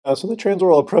So the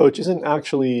transoral approach isn't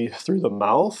actually through the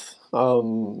mouth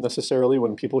necessarily.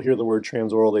 When people hear the word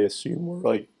transoral, they assume we're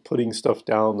like putting stuff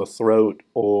down the throat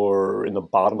or in the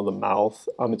bottom of the mouth.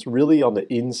 It's really on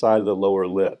the inside of the lower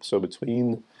lip, so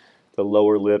between the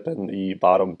lower lip and the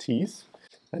bottom teeth.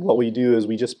 And what we do is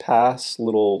we just pass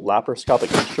little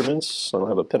laparoscopic instruments. I don't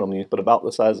have a pin on me, but about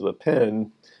the size of a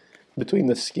pin between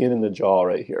the skin and the jaw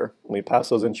right here. And we pass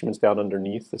those instruments down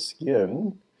underneath the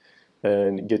skin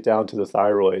and get down to the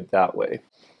thyroid that way.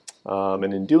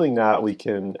 And in doing that, we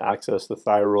can access the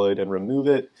thyroid and remove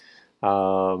it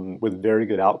with very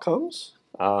good outcomes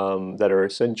that are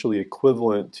essentially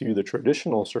equivalent to the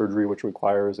traditional surgery, which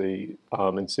requires a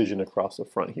incision across the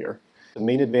front here. The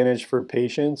main advantage for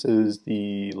patients is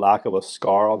the lack of a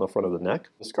scar on the front of the neck.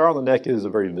 The scar on the neck is a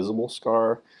very visible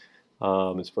scar.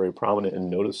 It's very prominent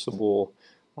and noticeable.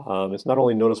 It's not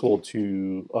only noticeable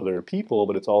to other people,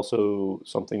 but it's also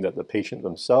something that the patient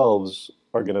themselves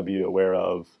are going to be aware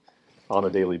of on a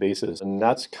daily basis. And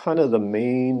that's kind of the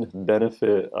main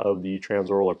benefit of the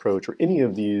transoral approach or any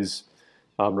of these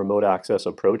remote access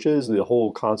approaches. The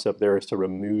whole concept there is to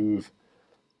remove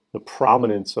the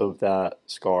prominence of that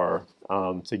scar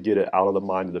to get it out of the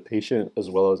mind of the patient as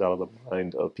well as out of the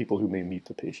mind of people who may meet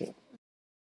the patient.